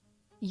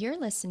You're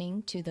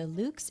listening to the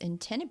Lux in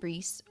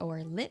Tenebris,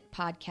 or Lit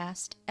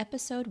Podcast,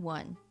 Episode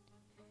 1.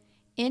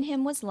 In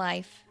him was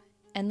life,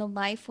 and the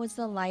life was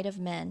the light of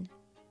men.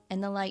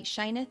 And the light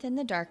shineth in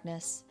the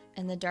darkness,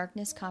 and the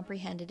darkness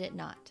comprehended it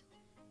not.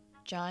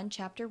 John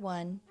chapter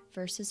 1,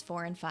 verses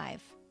 4 and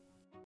 5.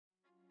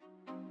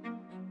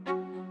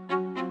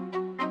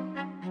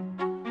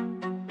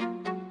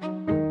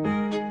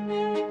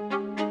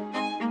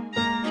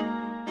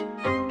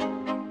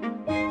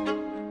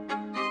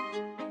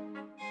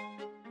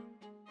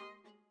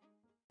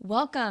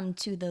 Welcome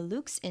to the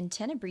Lux in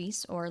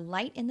Tenebris, or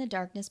Light in the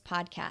Darkness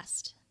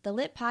podcast. The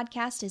Lit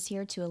podcast is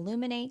here to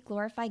illuminate,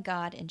 glorify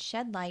God, and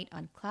shed light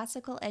on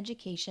classical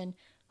education,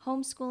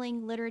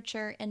 homeschooling,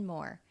 literature, and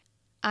more.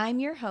 I'm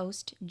your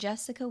host,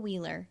 Jessica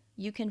Wheeler.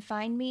 You can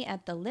find me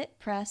at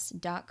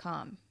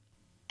thelitpress.com.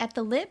 At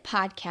the Lit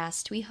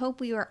podcast, we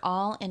hope we are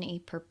all in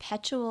a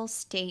perpetual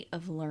state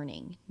of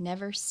learning,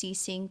 never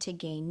ceasing to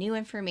gain new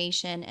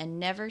information and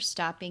never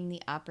stopping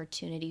the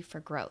opportunity for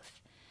growth.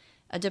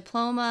 A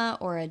diploma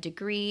or a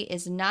degree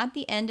is not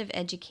the end of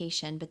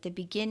education, but the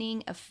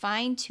beginning of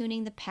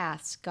fine-tuning the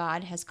paths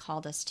God has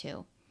called us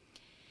to.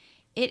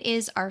 It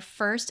is our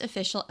first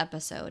official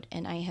episode,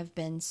 and I have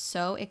been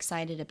so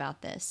excited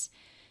about this.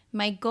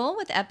 My goal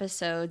with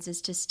episodes is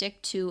to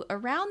stick to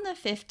around the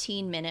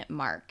 15-minute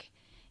mark.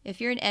 If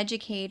you're an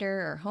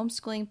educator or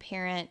homeschooling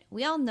parent,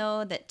 we all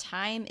know that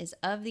time is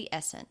of the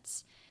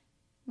essence.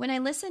 When I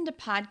listen to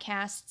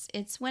podcasts,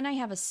 it's when I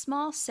have a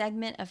small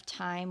segment of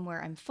time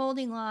where I'm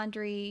folding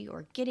laundry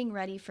or getting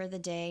ready for the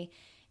day,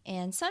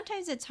 and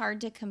sometimes it's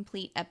hard to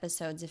complete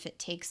episodes if it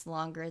takes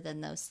longer than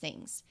those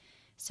things.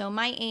 So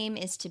my aim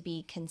is to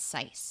be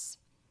concise.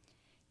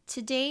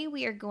 Today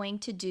we are going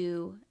to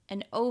do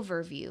an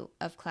overview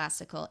of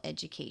classical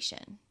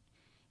education,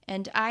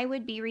 and I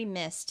would be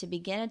remiss to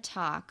begin a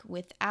talk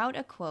without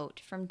a quote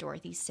from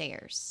Dorothy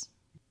Sayers.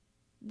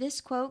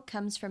 This quote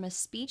comes from a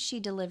speech she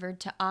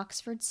delivered to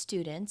Oxford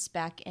students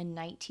back in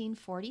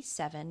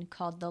 1947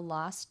 called The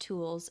Lost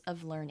Tools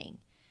of Learning.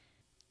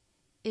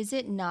 Is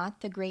it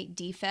not the great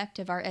defect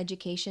of our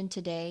education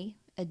today,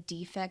 a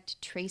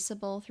defect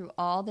traceable through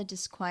all the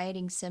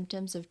disquieting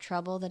symptoms of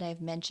trouble that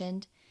I've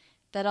mentioned,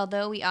 that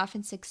although we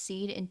often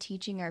succeed in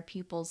teaching our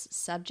pupils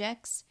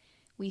subjects,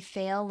 we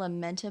fail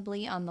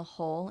lamentably on the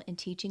whole in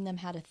teaching them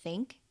how to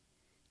think?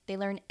 They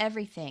learn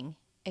everything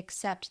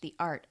except the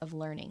art of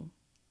learning.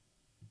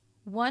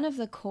 One of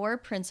the core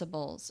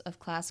principles of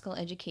classical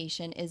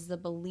education is the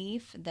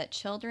belief that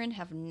children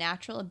have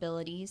natural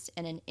abilities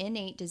and an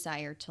innate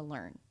desire to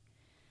learn.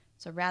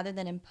 So rather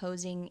than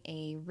imposing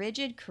a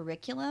rigid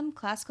curriculum,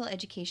 classical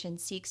education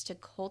seeks to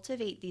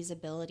cultivate these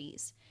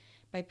abilities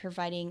by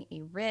providing a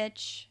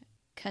rich,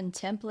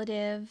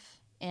 contemplative,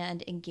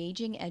 and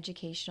engaging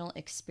educational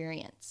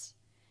experience.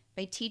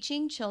 By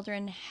teaching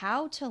children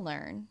how to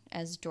learn,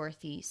 as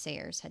Dorothy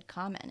Sayers had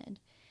commented,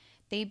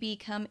 they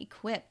become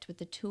equipped with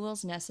the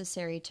tools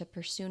necessary to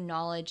pursue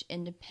knowledge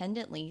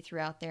independently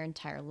throughout their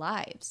entire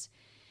lives.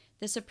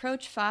 This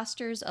approach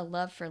fosters a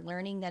love for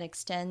learning that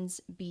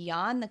extends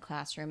beyond the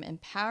classroom,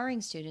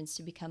 empowering students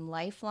to become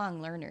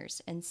lifelong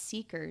learners and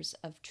seekers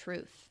of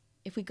truth.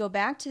 If we go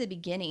back to the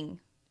beginning,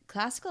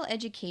 classical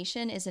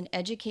education is an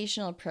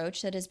educational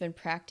approach that has been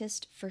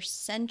practiced for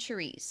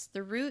centuries.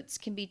 The roots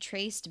can be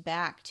traced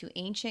back to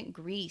ancient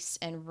Greece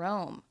and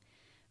Rome,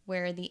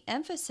 where the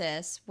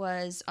emphasis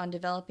was on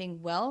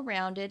developing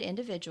well-rounded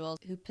individuals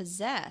who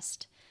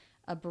possessed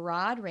a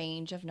broad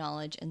range of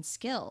knowledge and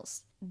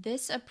skills.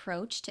 This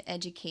approach to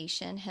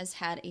education has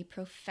had a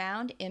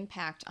profound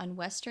impact on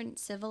Western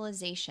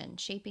civilization,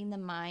 shaping the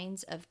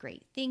minds of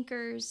great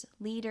thinkers,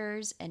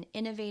 leaders, and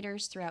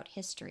innovators throughout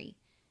history.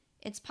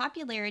 Its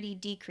popularity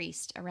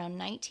decreased around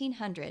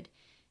 1900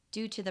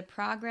 due to the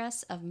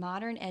progress of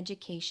modern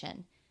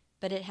education,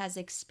 but it has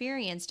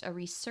experienced a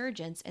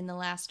resurgence in the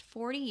last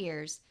 40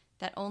 years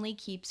that only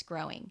keeps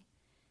growing.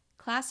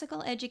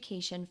 Classical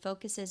education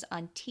focuses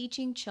on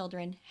teaching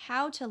children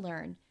how to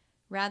learn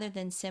rather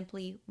than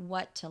simply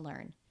what to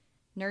learn,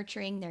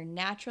 nurturing their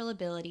natural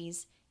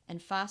abilities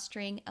and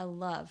fostering a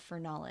love for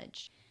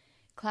knowledge.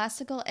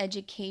 Classical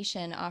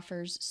education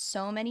offers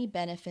so many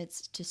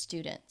benefits to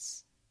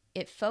students.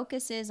 It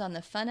focuses on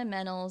the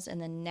fundamentals and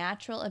the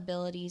natural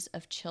abilities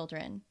of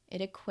children.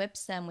 It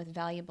equips them with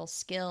valuable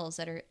skills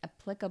that are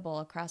applicable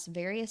across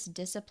various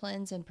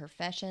disciplines and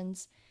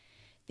professions.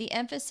 The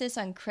emphasis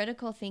on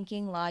critical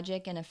thinking,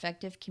 logic, and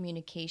effective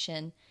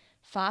communication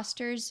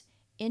fosters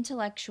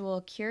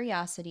intellectual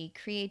curiosity,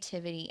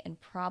 creativity, and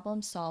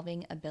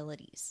problem-solving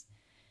abilities.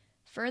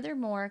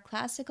 Furthermore,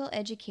 classical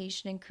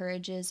education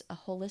encourages a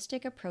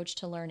holistic approach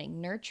to learning,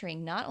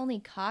 nurturing not only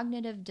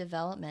cognitive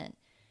development,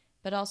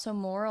 but also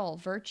moral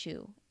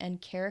virtue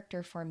and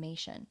character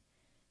formation.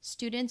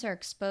 Students are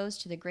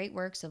exposed to the great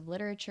works of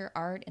literature,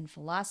 art, and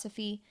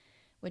philosophy,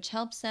 which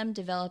helps them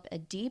develop a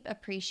deep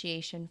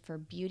appreciation for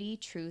beauty,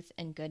 truth,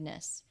 and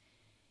goodness.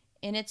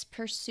 In its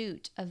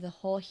pursuit of the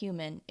whole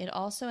human, it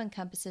also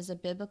encompasses a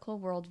biblical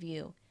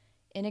worldview,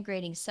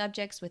 integrating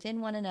subjects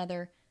within one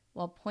another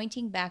while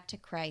pointing back to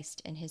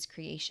Christ and his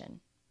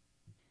creation.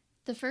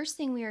 The first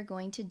thing we are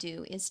going to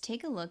do is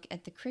take a look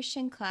at the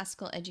Christian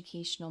classical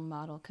educational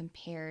model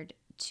compared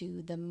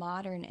to the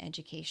modern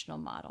educational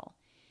model.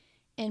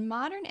 In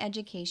modern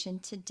education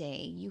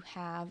today, you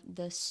have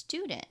the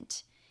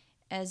student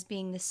as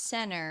being the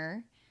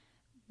center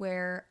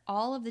where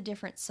all of the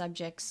different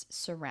subjects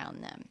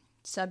surround them.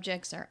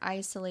 Subjects are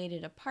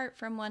isolated apart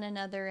from one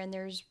another, and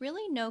there's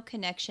really no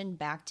connection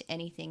back to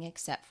anything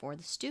except for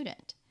the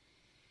student.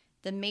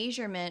 The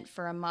measurement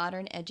for a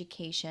modern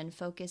education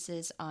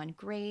focuses on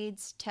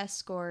grades, test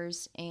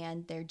scores,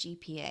 and their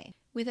GPA.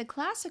 With a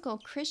classical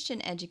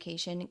Christian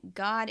education,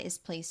 God is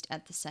placed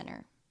at the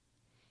center.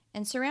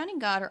 And surrounding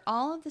God are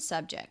all of the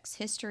subjects: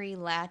 history,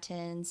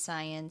 Latin,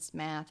 science,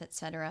 math,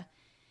 etc.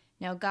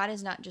 Now, God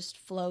is not just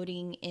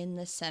floating in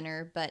the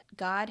center, but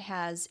God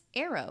has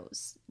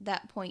arrows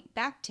that point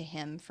back to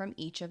him from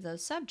each of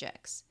those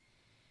subjects.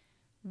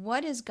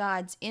 What is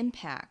God's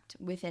impact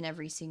within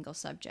every single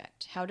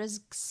subject? How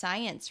does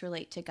science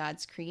relate to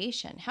God's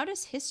creation? How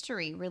does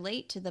history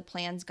relate to the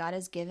plans God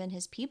has given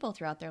his people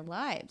throughout their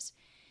lives?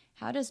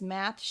 How does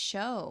math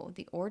show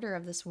the order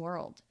of this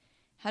world?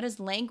 How does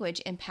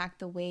language impact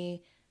the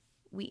way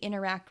we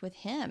interact with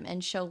him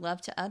and show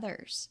love to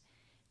others?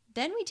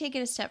 Then we take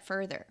it a step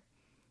further.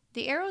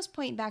 The arrows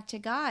point back to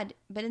God,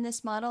 but in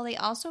this model, they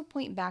also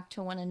point back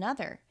to one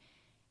another.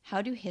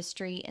 How do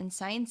history and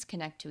science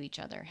connect to each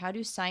other? How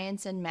do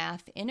science and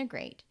math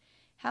integrate?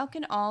 How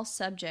can all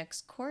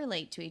subjects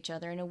correlate to each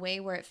other in a way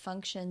where it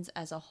functions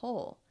as a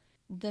whole?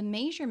 The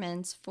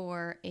measurements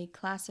for a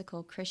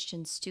classical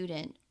Christian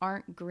student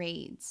aren't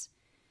grades,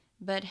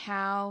 but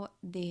how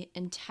the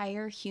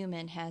entire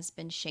human has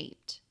been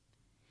shaped.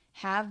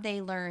 Have they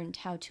learned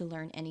how to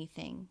learn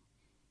anything?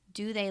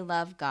 Do they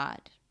love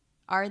God?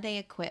 Are they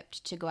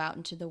equipped to go out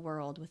into the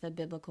world with a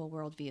biblical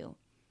worldview?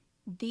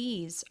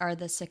 These are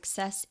the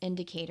success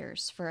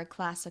indicators for a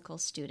classical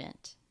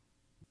student.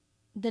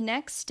 The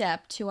next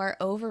step to our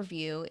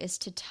overview is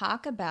to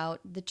talk about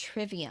the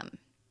Trivium.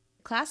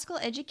 Classical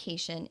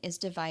education is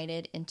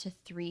divided into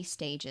 3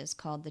 stages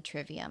called the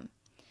Trivium.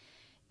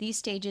 These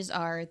stages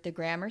are the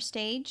grammar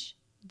stage,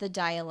 the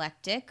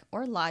dialectic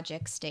or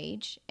logic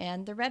stage,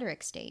 and the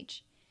rhetoric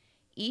stage.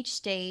 Each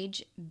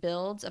stage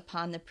builds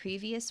upon the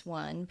previous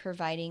one,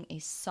 providing a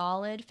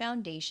solid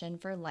foundation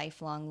for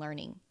lifelong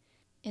learning.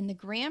 In the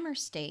grammar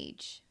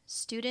stage,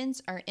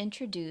 students are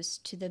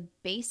introduced to the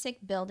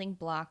basic building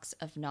blocks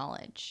of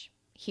knowledge.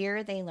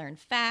 Here they learn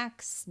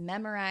facts,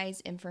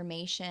 memorize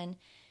information,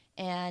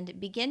 and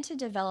begin to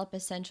develop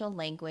essential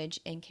language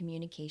and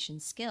communication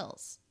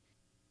skills.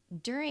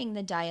 During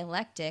the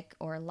dialectic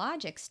or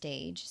logic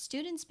stage,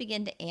 students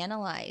begin to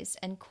analyze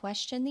and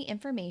question the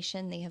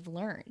information they have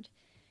learned.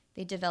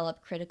 They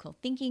develop critical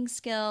thinking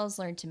skills,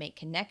 learn to make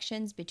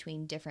connections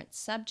between different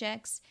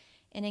subjects,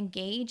 and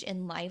engage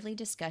in lively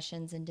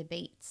discussions and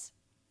debates.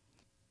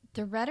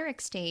 The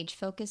rhetoric stage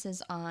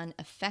focuses on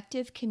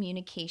effective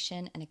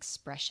communication and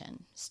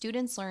expression.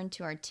 Students learn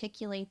to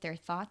articulate their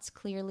thoughts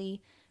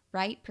clearly,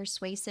 write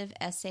persuasive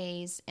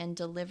essays, and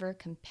deliver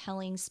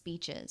compelling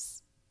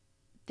speeches.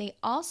 They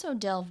also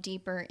delve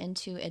deeper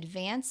into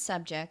advanced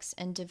subjects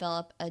and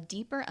develop a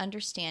deeper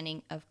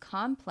understanding of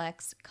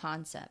complex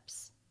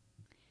concepts.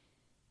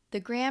 The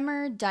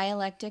grammar,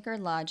 dialectic or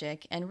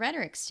logic, and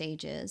rhetoric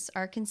stages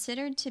are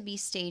considered to be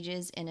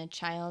stages in a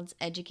child's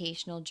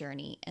educational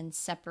journey and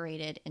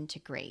separated into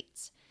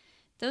grades.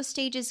 Those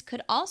stages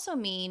could also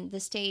mean the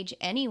stage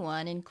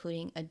anyone,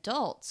 including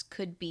adults,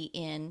 could be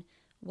in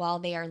while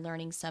they are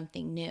learning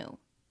something new.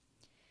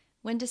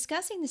 When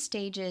discussing the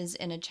stages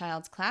in a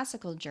child's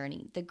classical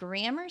journey, the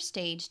grammar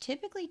stage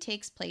typically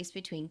takes place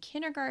between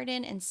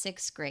kindergarten and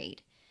 6th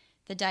grade.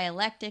 The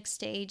dialectic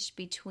stage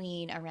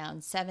between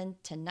around 7th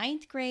to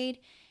 9th grade,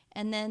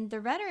 and then the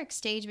rhetoric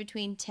stage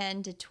between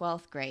 10th to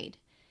 12th grade.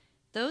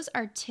 Those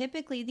are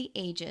typically the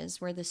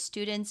ages where the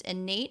students'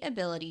 innate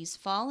abilities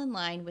fall in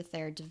line with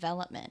their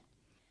development.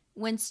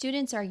 When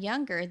students are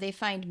younger, they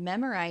find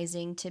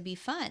memorizing to be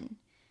fun.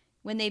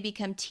 When they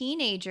become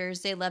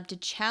teenagers, they love to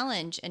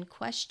challenge and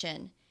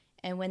question.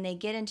 And when they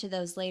get into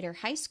those later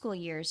high school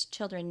years,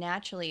 children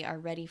naturally are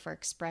ready for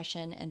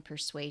expression and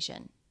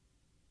persuasion.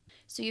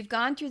 So you've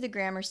gone through the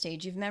grammar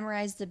stage, you've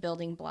memorized the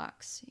building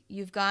blocks.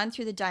 You've gone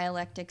through the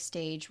dialectic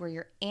stage where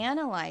you're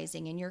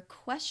analyzing and you're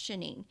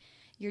questioning,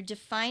 you're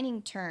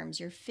defining terms,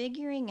 you're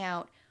figuring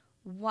out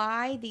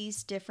why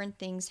these different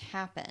things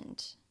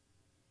happened.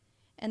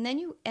 And then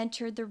you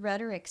enter the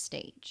rhetoric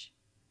stage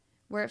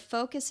where it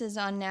focuses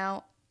on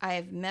now,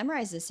 I've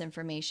memorized this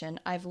information,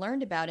 I've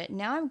learned about it,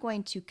 now I'm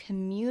going to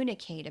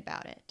communicate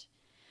about it.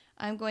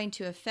 I'm going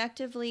to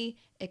effectively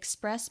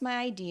express my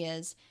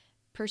ideas,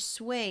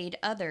 persuade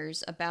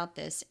others about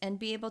this, and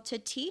be able to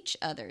teach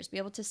others, be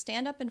able to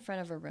stand up in front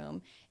of a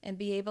room and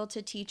be able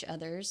to teach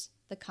others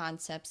the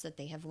concepts that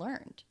they have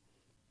learned.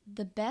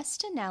 The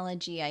best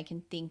analogy I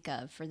can think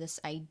of for this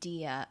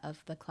idea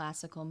of the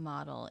classical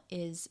model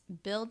is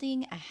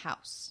building a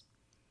house.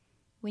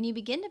 When you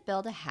begin to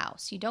build a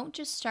house, you don't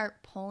just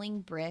start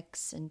pulling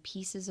bricks and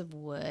pieces of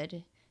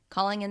wood,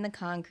 calling in the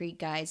concrete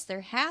guys.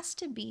 There has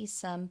to be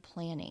some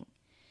planning.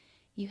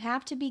 You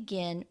have to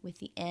begin with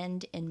the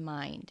end in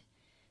mind.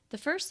 The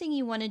first thing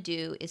you want to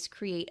do is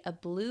create a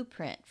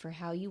blueprint for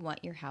how you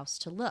want your house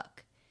to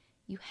look.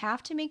 You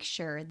have to make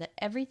sure that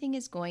everything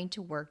is going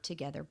to work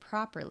together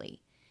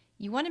properly.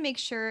 You want to make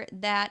sure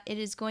that it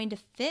is going to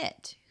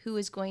fit who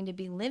is going to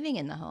be living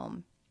in the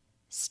home.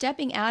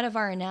 Stepping out of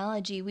our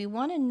analogy, we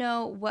want to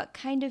know what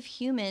kind of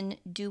human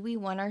do we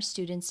want our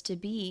students to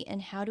be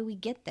and how do we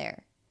get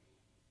there?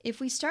 If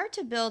we start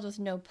to build with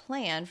no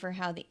plan for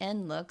how the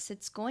end looks,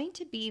 it's going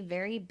to be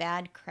very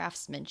bad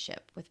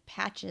craftsmanship with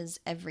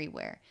patches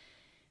everywhere.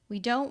 We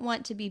don't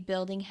want to be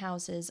building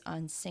houses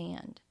on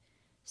sand.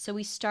 So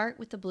we start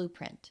with the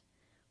blueprint.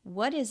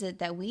 What is it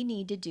that we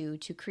need to do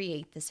to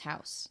create this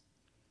house?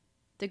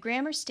 The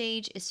grammar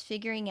stage is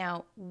figuring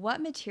out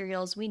what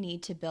materials we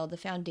need to build the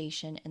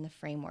foundation and the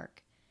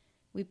framework.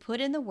 We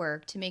put in the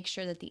work to make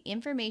sure that the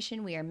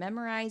information we are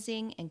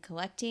memorizing and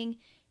collecting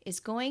is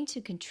going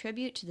to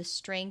contribute to the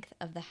strength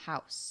of the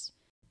house.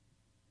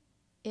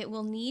 It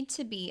will need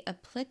to be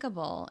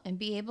applicable and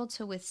be able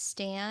to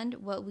withstand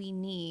what we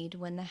need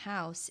when the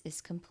house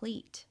is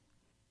complete.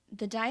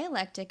 The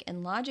dialectic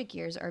and logic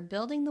years are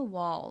building the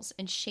walls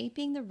and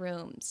shaping the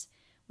rooms.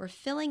 We're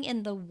filling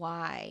in the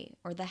why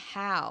or the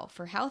how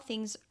for how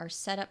things are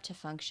set up to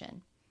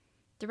function.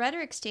 The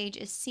rhetoric stage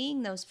is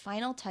seeing those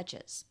final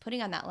touches,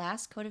 putting on that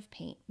last coat of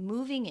paint,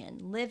 moving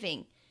in,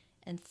 living,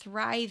 and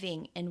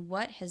thriving in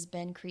what has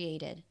been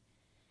created.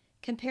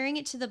 Comparing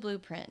it to the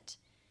blueprint,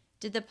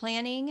 did the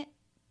planning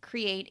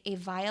create a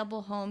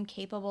viable home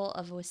capable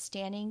of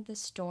withstanding the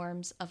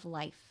storms of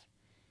life?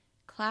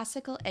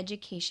 Classical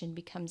education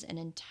becomes an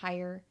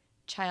entire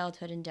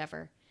childhood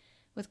endeavor.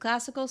 With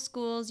classical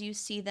schools, you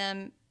see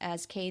them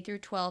as K through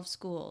 12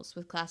 schools.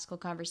 With classical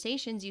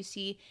conversations, you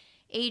see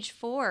age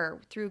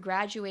 4 through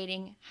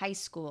graduating high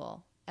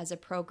school as a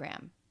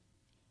program.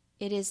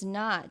 It is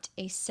not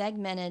a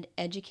segmented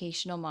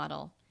educational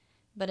model,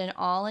 but an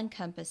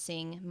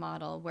all-encompassing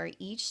model where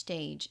each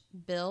stage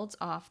builds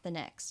off the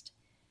next.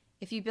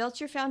 If you built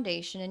your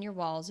foundation and your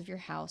walls of your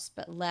house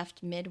but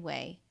left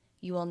midway,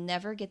 you will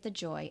never get the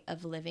joy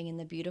of living in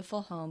the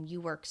beautiful home you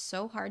worked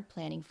so hard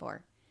planning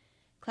for.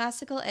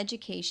 Classical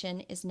education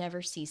is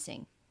never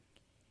ceasing.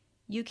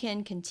 You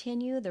can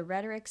continue the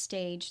rhetoric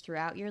stage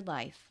throughout your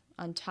life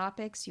on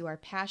topics you are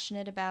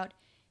passionate about,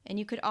 and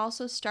you could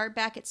also start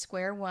back at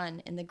square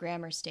one in the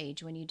grammar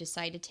stage when you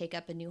decide to take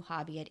up a new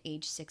hobby at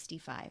age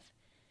 65.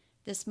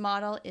 This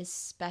model is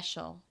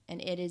special and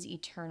it is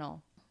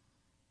eternal.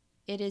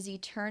 It is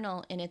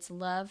eternal in its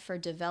love for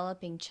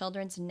developing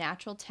children's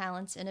natural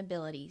talents and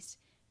abilities,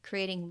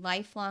 creating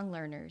lifelong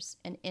learners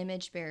and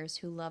image bearers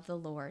who love the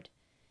Lord.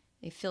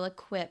 They feel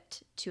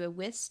equipped to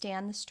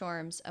withstand the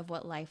storms of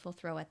what life will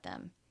throw at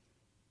them.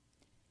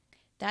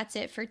 That's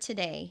it for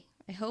today.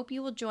 I hope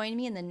you will join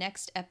me in the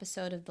next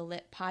episode of the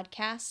Lit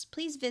Podcast.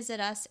 Please visit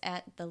us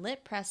at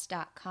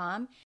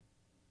thelitpress.com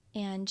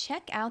and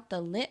check out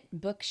the Lit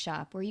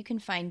Bookshop, where you can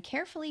find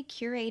carefully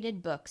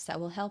curated books that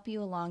will help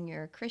you along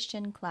your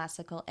Christian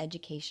classical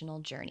educational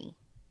journey.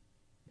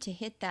 To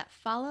hit that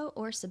follow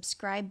or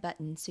subscribe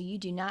button so you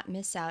do not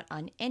miss out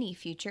on any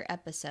future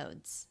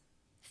episodes.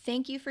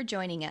 Thank you for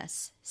joining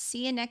us.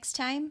 See you next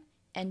time,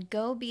 and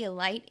go be a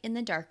light in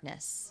the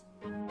darkness.